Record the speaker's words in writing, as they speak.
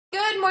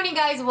morning,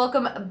 guys.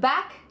 Welcome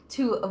back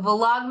to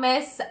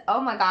Vlogmas. Oh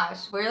my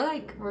gosh,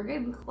 we're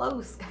getting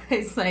close,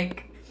 guys.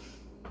 Like,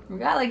 we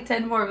got like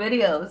 10 more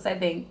videos, I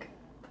think.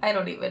 I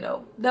don't even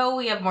know. No,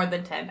 we have more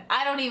than 10.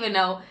 I don't even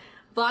know.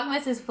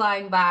 Vlogmas is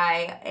flying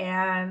by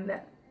and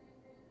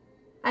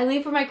I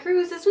leave for my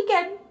cruise this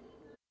weekend.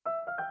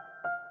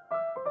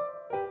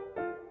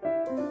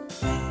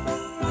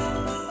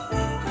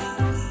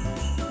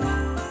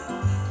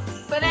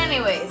 But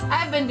anyways,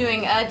 I've been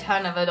doing a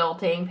ton of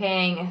adulting,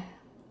 paying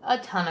a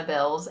ton of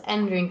bills,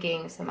 and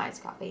drinking some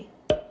iced coffee.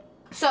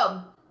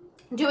 So,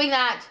 doing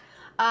that,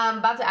 I'm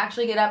about to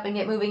actually get up and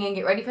get moving and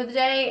get ready for the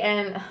day,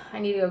 and I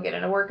need to go get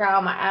in a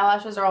workout. My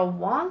eyelashes are all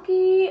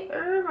wonky.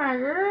 Oh my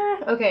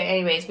god. Okay,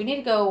 anyways, we need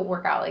to go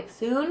work out like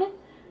soon,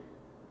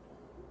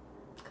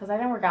 because I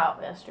didn't work out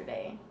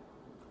yesterday.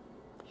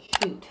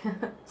 Shoot.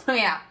 So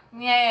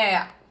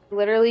yeah.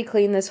 Literally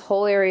cleaned this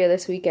whole area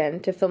this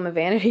weekend to film a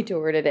vanity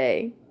tour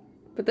today.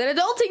 But then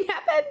adulting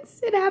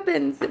happens. It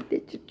happens.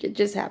 It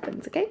just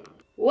happens, okay?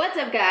 What's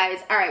up, guys?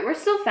 All right, we're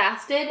still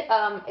fasted.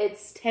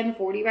 It's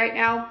 10:40 right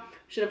now.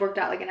 Should have worked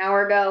out like an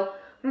hour ago.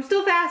 I'm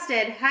still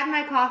fasted. Had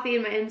my coffee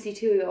and my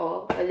MC2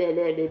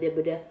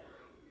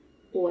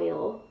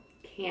 oil.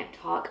 Can't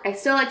talk. I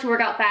still like to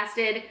work out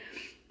fasted.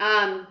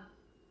 I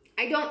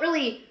don't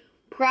really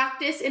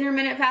practice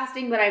intermittent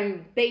fasting, but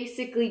I'm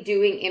basically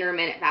doing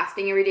intermittent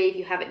fasting every day, if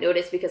you haven't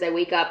noticed, because I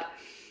wake up.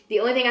 The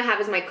only thing I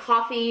have is my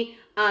coffee.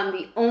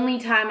 The only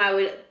time I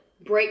would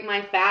break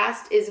my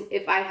fast is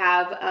if I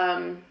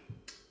have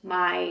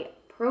my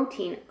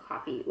protein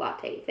coffee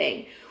latte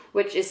thing,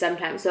 which is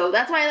sometimes. So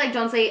that's why I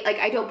don't say,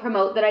 I don't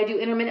promote that I do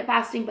intermittent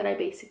fasting, but I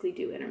basically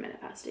do intermittent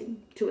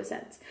fasting to a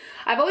sense.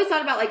 I've always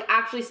thought about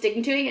actually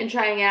sticking to it and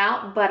trying it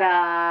out, but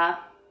I'm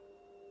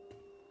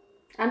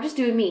just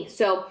doing me.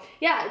 So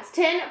yeah, it's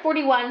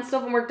 10:41, still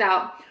haven't worked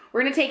out.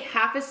 We're gonna take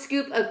half a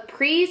scoop of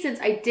pre, since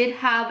I did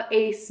have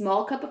a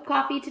small cup of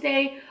coffee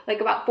today,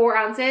 like about 4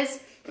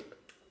 ounces.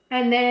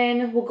 And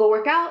then we'll go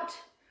work out.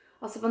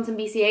 I'll sip on some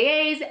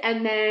BCAAs,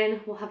 and then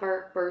we'll have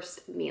our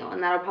first meal.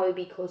 And that'll probably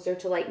be closer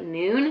to like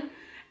noon.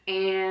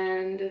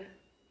 And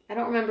I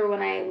don't remember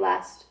when I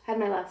last had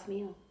my last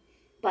meal,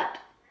 but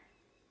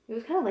it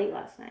was kind of late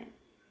last night,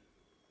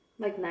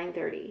 like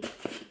 9:30.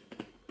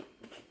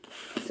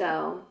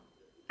 So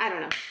I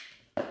don't know,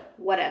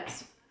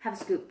 whatevs. Have a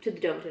scoop to the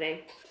dome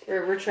today.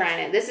 We're trying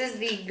it. This is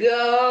the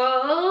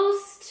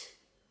Ghost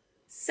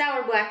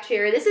Sour Black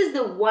Cherry. This is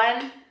the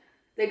one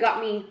that got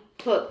me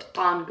hooked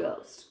on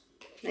Ghost.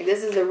 Like,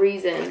 this is the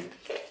reason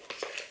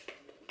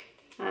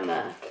I'm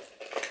a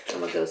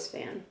Ghost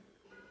fan.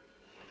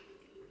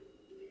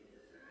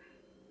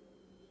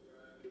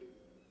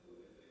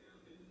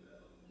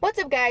 What's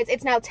up, guys?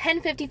 It's now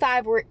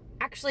 10:55. We're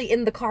actually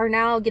in the car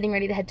now, getting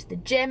ready to head to the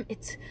gym.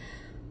 It's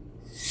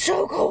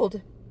so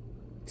cold.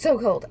 So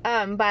cold.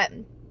 But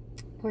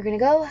we're gonna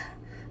go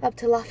up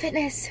to Law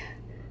Fitness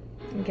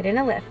and get in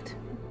a lift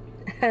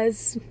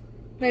as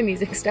my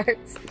music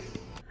starts.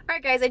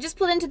 Alright, guys, I just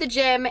pulled into the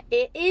gym.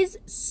 It is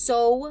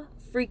so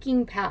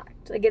freaking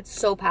packed. Like, it's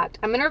so packed.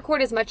 I'm gonna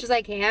record as much as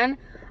I can.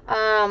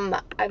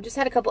 I've just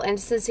had a couple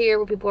instances here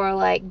where people are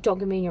like, don't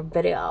get me in your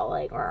video,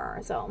 like,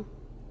 so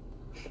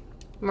I'm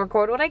gonna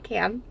record what I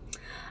can.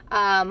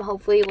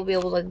 Hopefully we'll be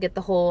able to get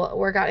the whole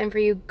workout in for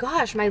you.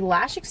 Gosh, my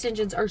lash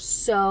extensions are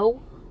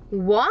so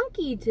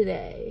wonky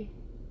today.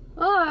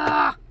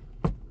 Ah.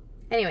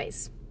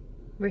 Anyways,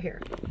 we're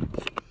here.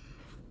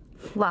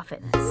 Law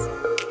Fitness.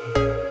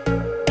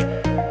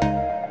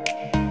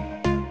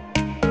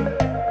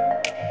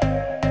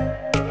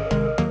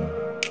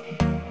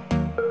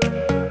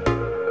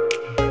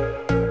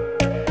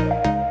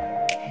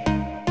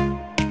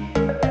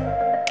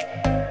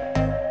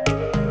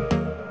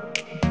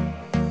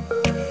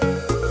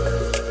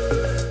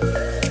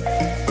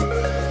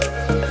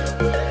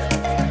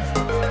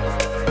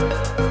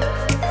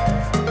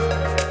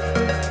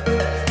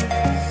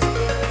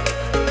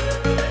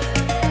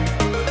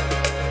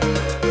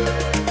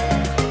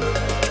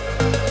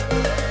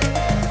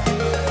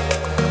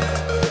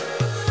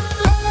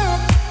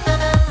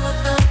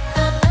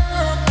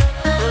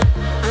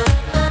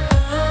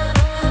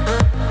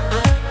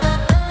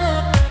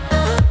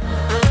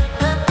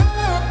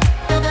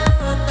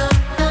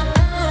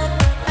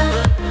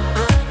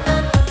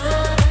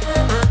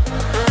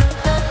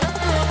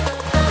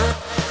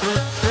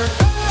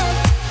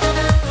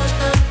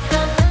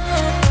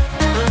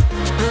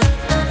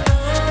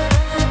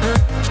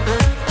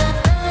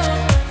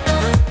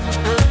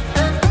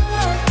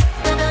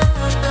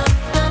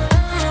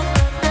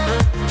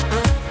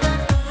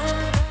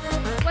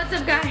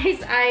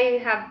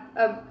 I have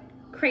a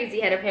crazy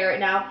head of hair right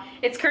now.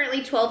 It's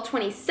currently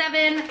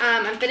 12:27.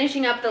 I'm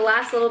finishing up the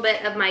last little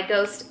bit of my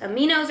Ghost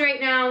aminos right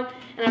now,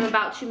 and I'm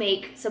about to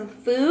make some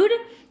food.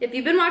 If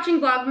you've been watching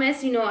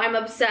Vlogmas, you know I'm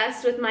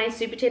obsessed with my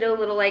sweet potato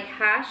little like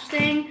hash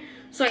thing.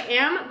 So I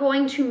am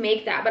going to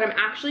make that, but I'm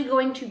actually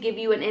going to give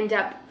you an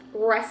in-depth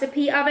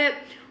recipe of it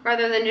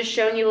rather than just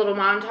showing you a little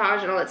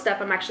montage and all that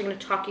stuff. I'm actually going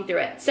to talk you through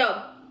it.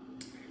 So,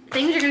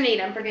 things you're going to need,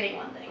 I'm forgetting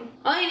one thing.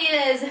 All you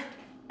need is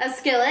a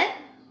skillet,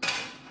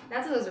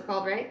 That's what those are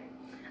called, right?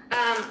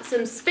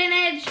 Some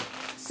spinach,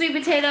 sweet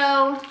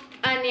potato,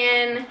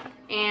 onion,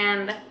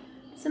 and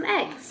some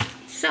eggs.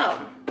 So,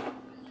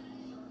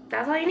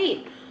 that's all you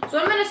need. So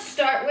what I'm gonna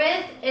start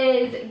with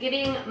is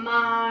getting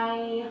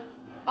my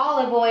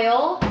olive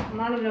oil. I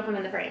don't even know if I'm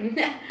in the frame.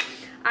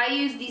 I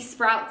use the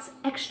Sprouts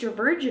extra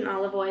virgin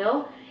olive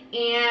oil,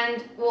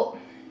 and, well,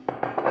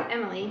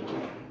 Emily,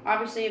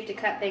 obviously you have to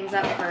cut things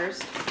up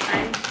first.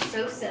 I'm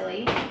so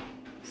silly.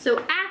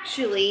 So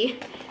actually,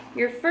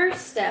 your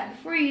first step,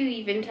 before you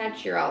even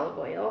touch your olive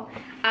oil,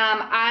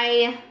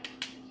 I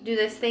do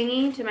this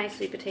thingy to my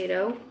sweet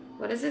potato.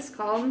 What is this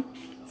called?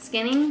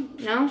 Skinning?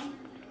 No?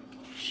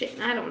 Shit,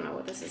 I don't know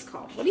what this is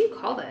called. What do you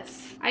call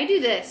this? I do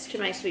this to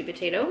my sweet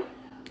potato.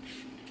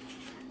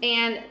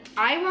 And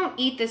I won't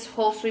eat this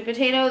whole sweet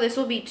potato. This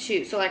will be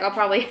 2. So like I'll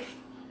probably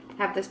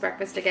have this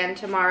breakfast again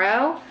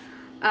tomorrow.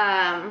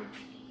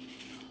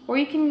 Or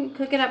you can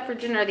cook it up for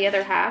dinner, the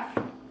other half.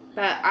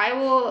 But I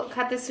will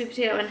cut this sweet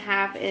potato in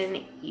half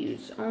and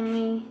use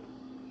only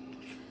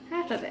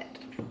half of it.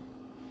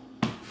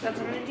 That's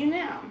what I'm gonna do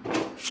now.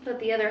 Put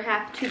the other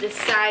half to the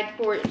side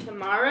for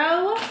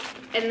tomorrow.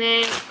 And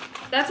then,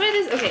 that's why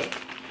this, okay.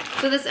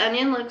 So this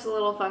onion looks a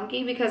little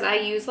funky because I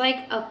use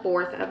like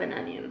 1/4 of an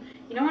onion.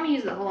 You don't want to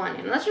use the whole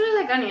onion. Unless you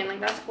really like onion, like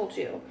that's cool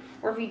too.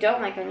 Or if you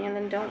don't like onion,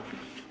 then don't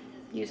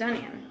use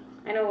onion.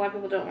 I know a lot of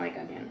people don't like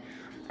onion.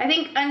 I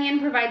think onion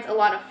provides a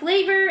lot of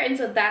flavor, and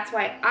so that's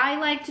why I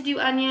like to do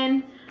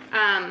onion.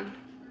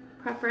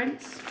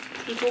 Preference.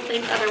 People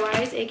think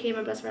otherwise, aka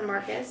my best friend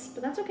Marcus,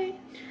 but that's okay.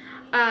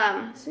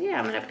 So yeah,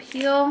 I'm gonna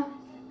peel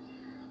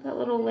that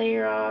little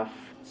layer off.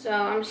 So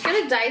I'm just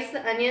gonna dice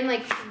the onion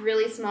like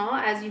really small,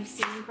 as you've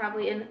seen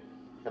probably in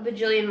a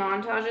bajillion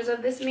montages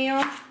of this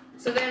meal.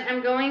 So then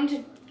I'm going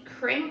to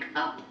crank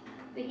up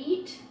the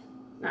heat.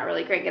 Not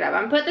really crank it up.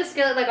 I'm gonna put the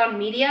skillet like on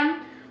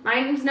medium.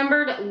 Mine's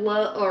numbered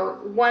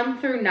 1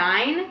 through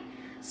 9.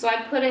 So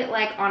I put it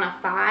like on a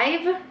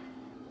 5.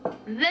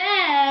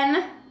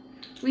 Then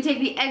we take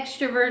the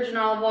extra virgin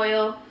olive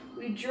oil.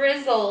 We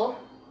drizzle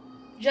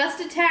just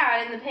a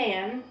tad in the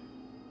pan.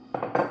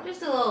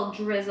 Just a little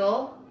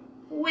drizzle.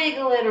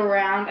 Wiggle it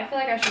around. I feel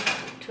like I should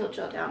tilt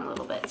y'all down a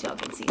little bit so y'all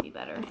can see me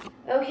better.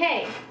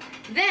 Okay,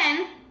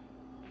 then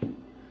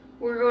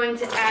we're going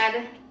to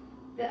add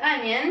the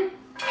onion.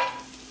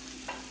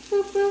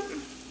 Boop,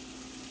 boop.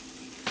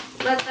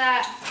 Let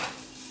that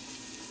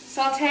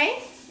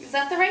saute. Is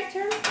that the right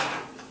term?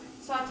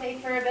 Saute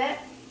for a bit.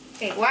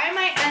 Okay, why are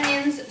my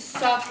onions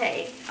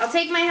saute? I'll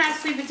take my half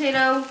sweet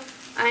potato.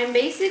 I'm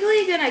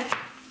basically gonna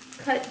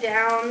cut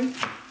down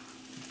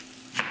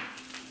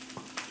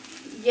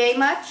yay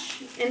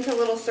much into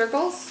little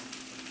circles.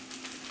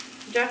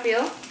 Which I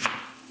feel.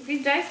 If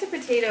you diced a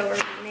potato or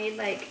made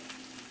like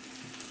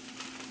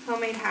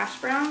homemade hash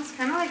browns,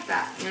 kind of like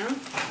that, you know?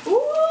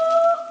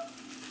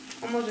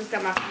 Ooh! Almost just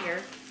got my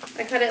finger.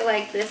 I cut it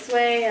like this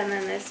way and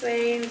then this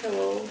way into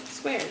little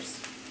squares.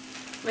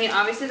 I mean,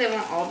 obviously they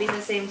won't all be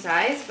the same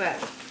size, but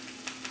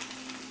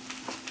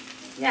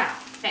yeah.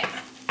 Okay.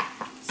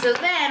 So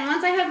then,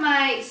 once I have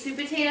my sweet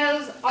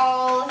potatoes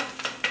all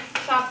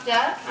chopped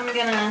up, I'm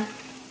gonna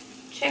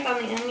check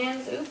on the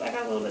onions. Oop, I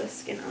got a little bit of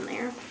skin on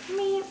there. I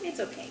mean, it's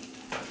okay.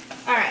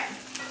 All right.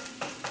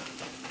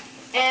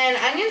 And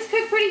onions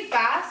cook pretty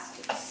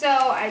fast,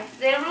 so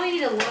they don't really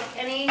need to look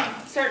any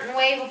certain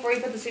way before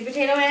you put the sweet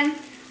potato in.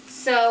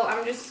 So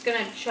I'm just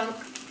gonna chunk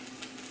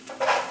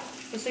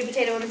the sweet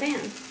potato in the pan.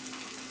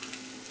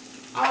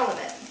 All of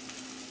it.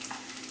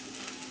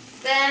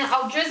 Then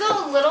I'll drizzle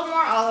a little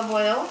more olive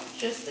oil,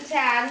 just a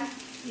tad.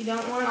 You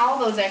don't want all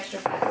those extra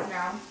fats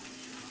now.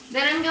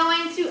 Then I'm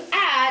going to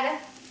add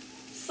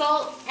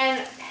salt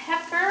and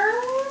pepper.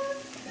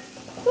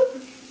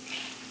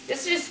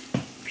 This is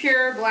just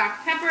pure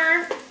black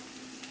pepper,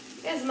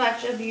 as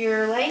much of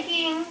your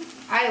liking.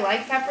 I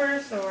like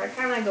pepper, so I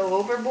kind of go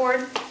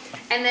overboard.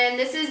 And then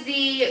this is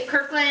the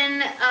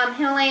Kirkland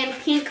Himalayan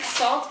pink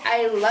salt.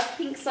 I love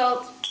pink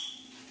salt.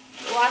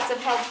 Lots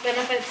of health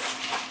benefits.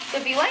 So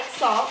if you like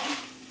salt,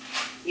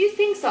 use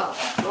pink salt.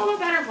 It's a little bit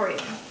better for you.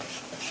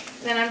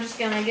 Then I'm just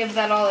gonna give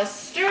that all a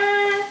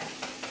stir.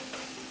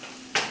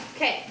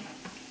 Okay,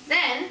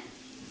 then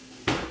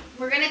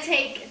we're gonna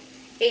take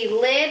a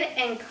lid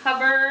and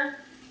cover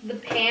the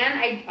pan.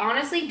 I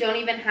honestly don't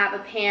even have a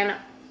pan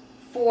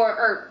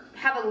or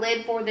have a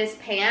lid for this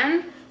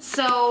pan.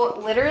 So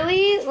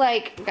literally,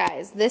 like,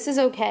 guys, this is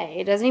okay.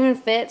 It doesn't even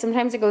fit.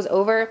 Sometimes it goes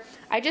over.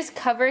 I just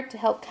cover it to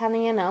help kind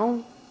of, you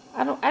know,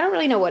 I don't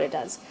really know what it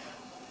does,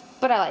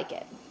 but I like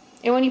it.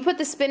 And when you put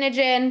the spinach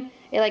in,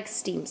 it like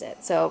steams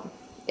it. So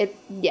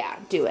yeah,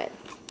 do it.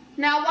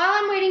 Now, while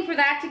I'm waiting for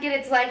that to get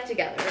its life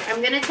together,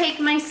 I'm gonna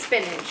take my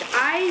spinach.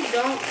 I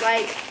don't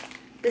like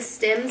the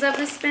stems of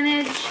the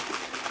spinach.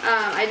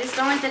 I just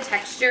don't like the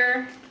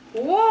texture.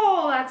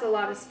 Whoa, that's a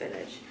lot of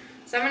spinach.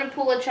 So I'm gonna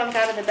pull a chunk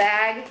out of the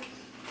bag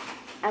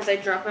as I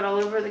drop it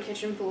all over the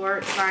kitchen floor.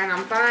 It's fine,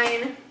 I'm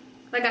fine.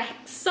 Like a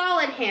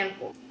solid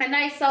handful. A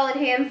nice solid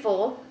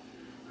handful.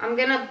 I'm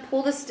gonna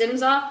pull the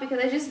stems off because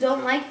I just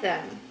don't like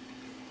them.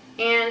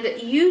 And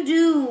you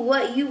do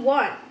what you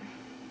want.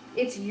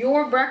 It's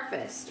your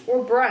breakfast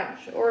or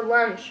brunch or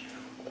lunch.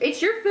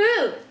 It's your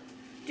food.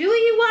 Do what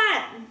you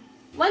want.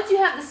 Once you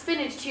have the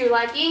spinach to your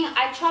liking,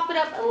 I chop it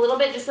up a little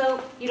bit just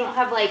so you don't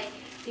have like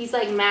these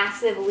like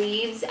massive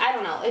leaves. I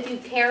don't know. If you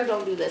care,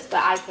 don't do this,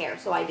 but I care,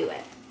 so I do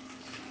it.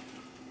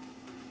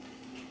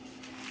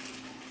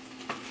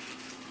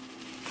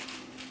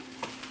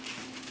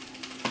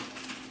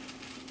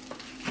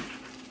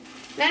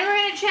 Then we're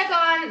gonna check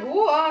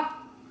on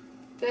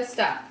this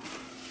stuff.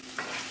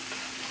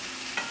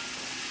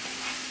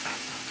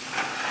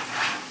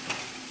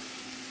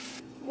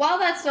 While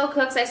that still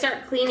cooks, I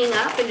start cleaning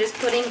up and just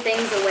putting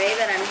things away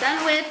that I'm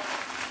done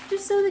with,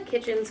 just so the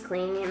kitchen's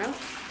clean, you know?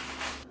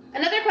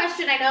 Another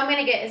question I know I'm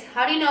gonna get is,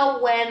 how do you know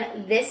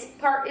when this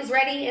part is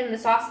ready in the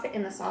saucepan,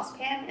 in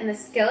the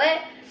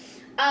skillet?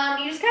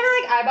 You just kind of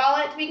like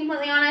eyeball it, to be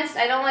completely honest.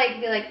 I don't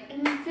like be like,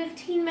 in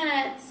 15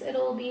 minutes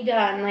it'll be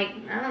done. Like,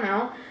 I don't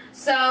know.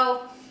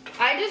 So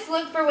I just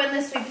look for when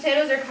the sweet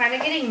potatoes are kind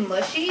of getting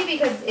mushy,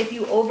 because if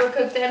you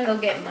overcook them, they'll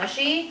get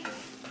mushy.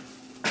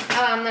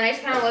 Then I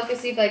just kind of look to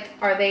see if like,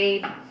 are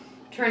they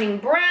turning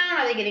brown?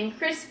 Are they getting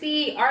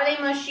crispy? Are they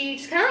mushy?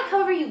 Just kind of like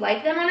however you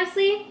like them,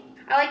 honestly.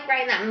 I like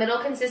right in that middle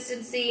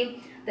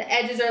consistency. The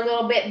edges are a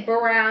little bit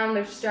brown.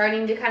 They're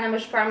starting to kind of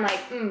mush apart. I'm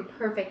like,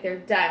 perfect, they're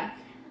done.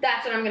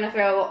 That's when I'm gonna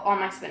throw all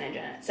my spinach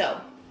in it. So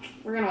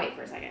we're gonna wait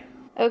for a second.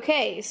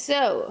 Okay,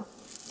 so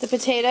the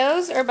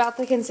potatoes are about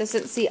the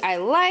consistency I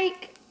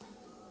like.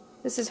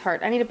 This is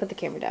hard. I need to put the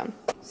camera down.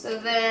 So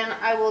then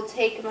I will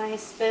take my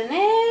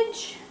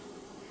spinach,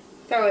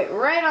 throw it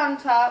right on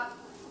top.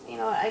 You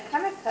know what, I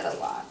kind of cut a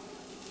lot.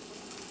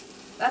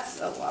 That's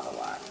a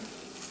lot.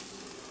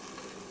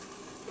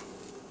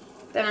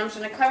 Then I'm just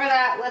gonna cover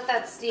that, let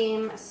that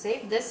steam.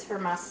 Save this for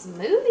my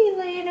smoothie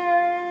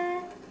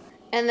later.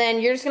 And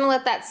then you're just gonna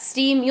let that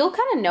steam. You'll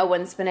kind of know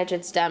when spinach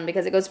is done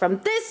because it goes from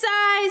this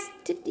size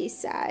to this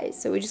size.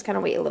 So we just kind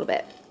of wait a little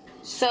bit.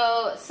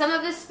 So some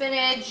of the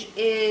spinach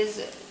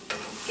is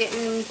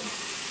getting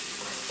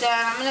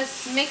done. I'm gonna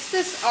mix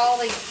this all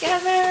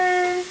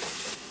together.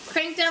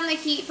 Crank down the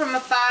heat from a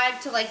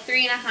 5 to like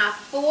 3.5,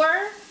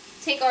 4.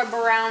 Take our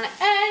brown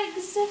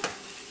eggs,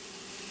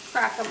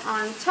 crack them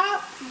on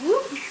top.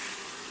 Whoop.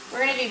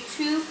 We're gonna do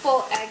 2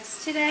 full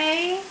eggs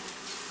today.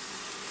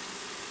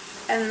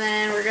 And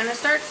then we're gonna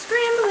start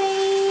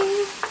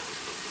scrambling.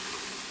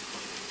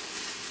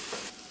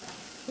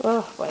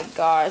 Oh my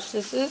gosh,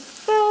 this is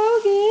so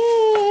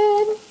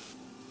good.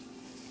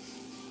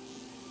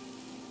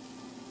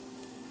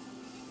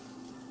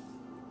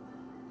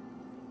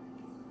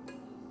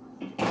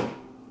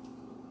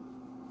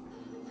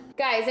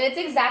 Guys, and it's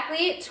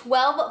exactly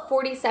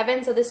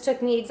 12:47, so this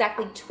took me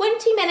exactly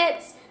 20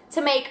 minutes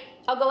to make.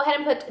 I'll go ahead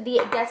and put the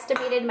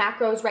guesstimated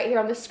macros right here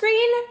on the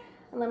screen,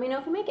 and let me know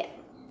if you make it.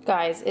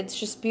 Guys, it's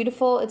just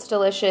beautiful, it's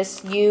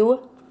delicious,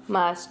 you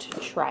must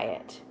try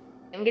it.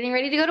 I'm getting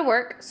ready to go to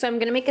work, so I'm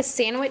gonna make a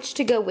sandwich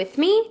to go with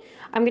me.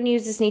 I'm gonna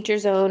use this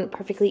Nature's Own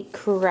Perfectly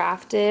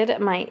Crafted,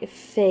 my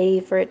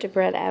favorite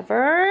bread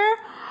ever,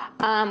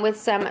 with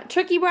some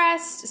turkey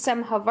breast,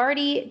 some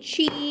Havarti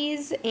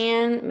cheese,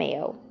 and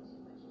mayo.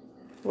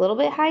 A little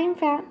bit high in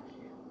fat,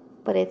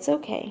 but it's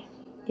okay.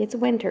 It's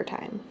winter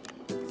time.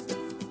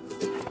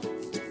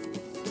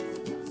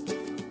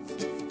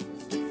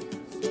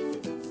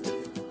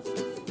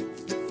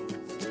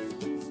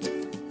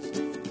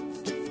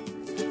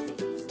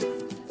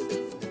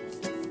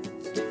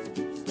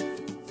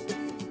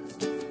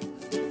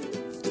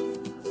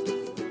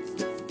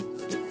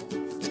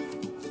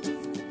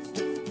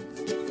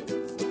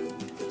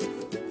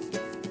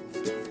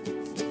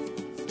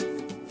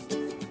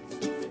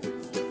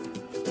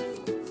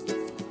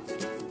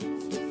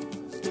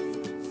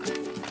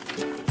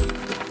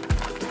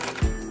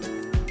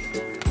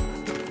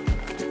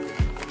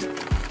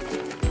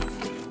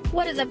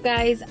 What is up,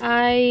 guys?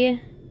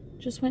 I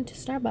just went to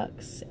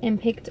Starbucks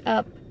and picked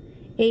up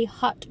a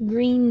hot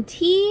green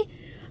tea.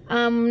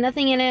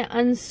 Nothing in it,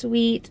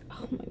 unsweet.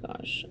 Oh my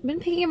gosh, I've been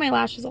picking at my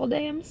lashes all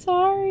day. I'm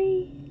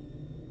sorry.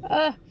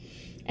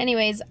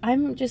 Anyways,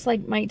 I'm just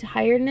like, my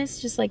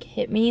tiredness just like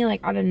hit me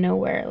like out of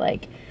nowhere.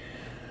 Like,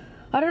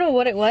 I don't know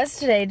what it was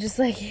today, just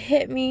like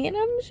hit me, and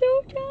I'm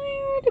so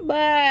tired,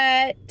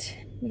 but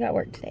we got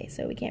work today,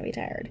 so we can't be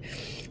tired.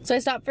 So I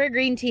stopped for a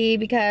green tea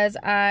because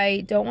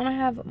I don't want to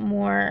have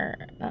more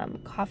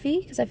coffee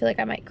because I feel like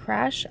I might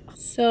crash.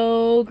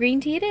 So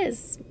green tea it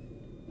is.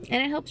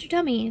 And it helps your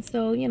tummy.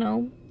 So, you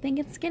know,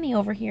 thinking skinny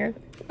over here.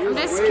 I'm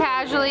just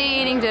casually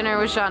eating dinner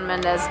with Shawn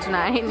Mendes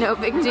tonight. No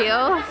big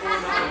deal.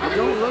 I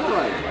don't look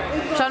like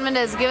it. Shawn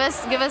Mendes, give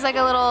us like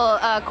a little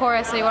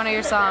chorus of one of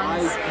your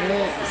songs. I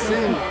can't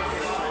sing.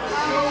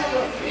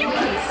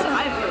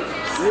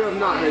 You have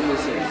not heard me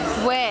sing.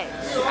 Which?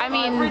 I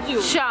mean,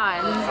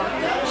 Shawn.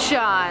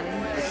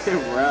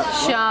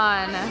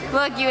 Sean,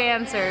 look, you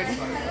answered.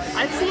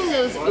 I've seen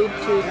those oop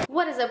tubes.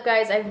 What is up,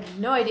 guys? I have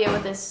no idea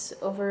what this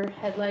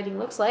overhead lighting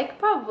looks like.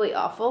 Probably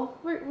awful.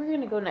 We're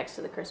gonna go next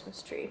to the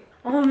Christmas tree.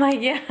 Oh my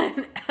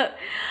god.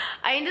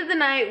 I ended the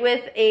night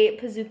with a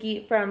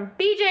Pizookie from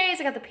BJ's.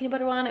 I got the peanut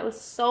butter one. It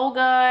was so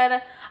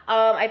good.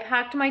 I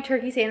packed my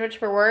turkey sandwich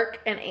for work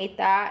and ate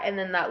that, and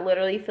then that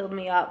literally filled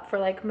me up for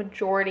like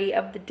majority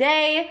of the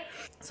day.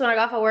 So when I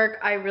got off of work,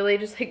 I really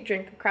just like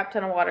drank a crap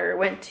ton of water,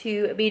 went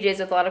to BJ's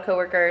with a lot of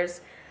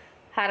coworkers,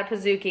 had a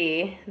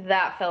Pizookie.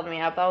 That filled me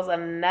up. That was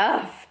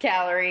enough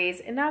calories,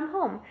 and now I'm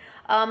home.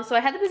 So I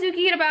had the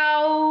Pizookie at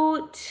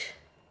about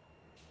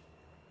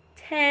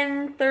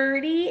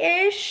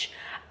 10:30-ish,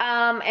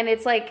 and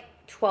it's like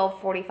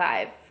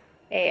 12:45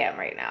 a.m.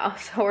 right now.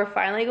 So we're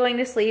finally going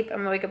to sleep. I'm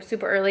gonna wake up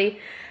super early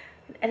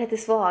and edit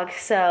this vlog.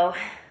 So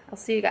I'll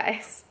see you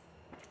guys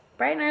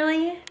bright and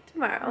early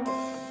tomorrow.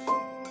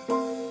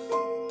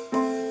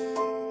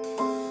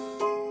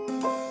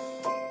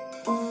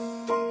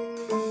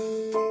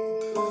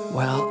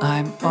 Well,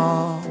 I'm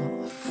all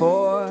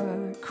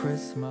for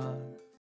Christmas.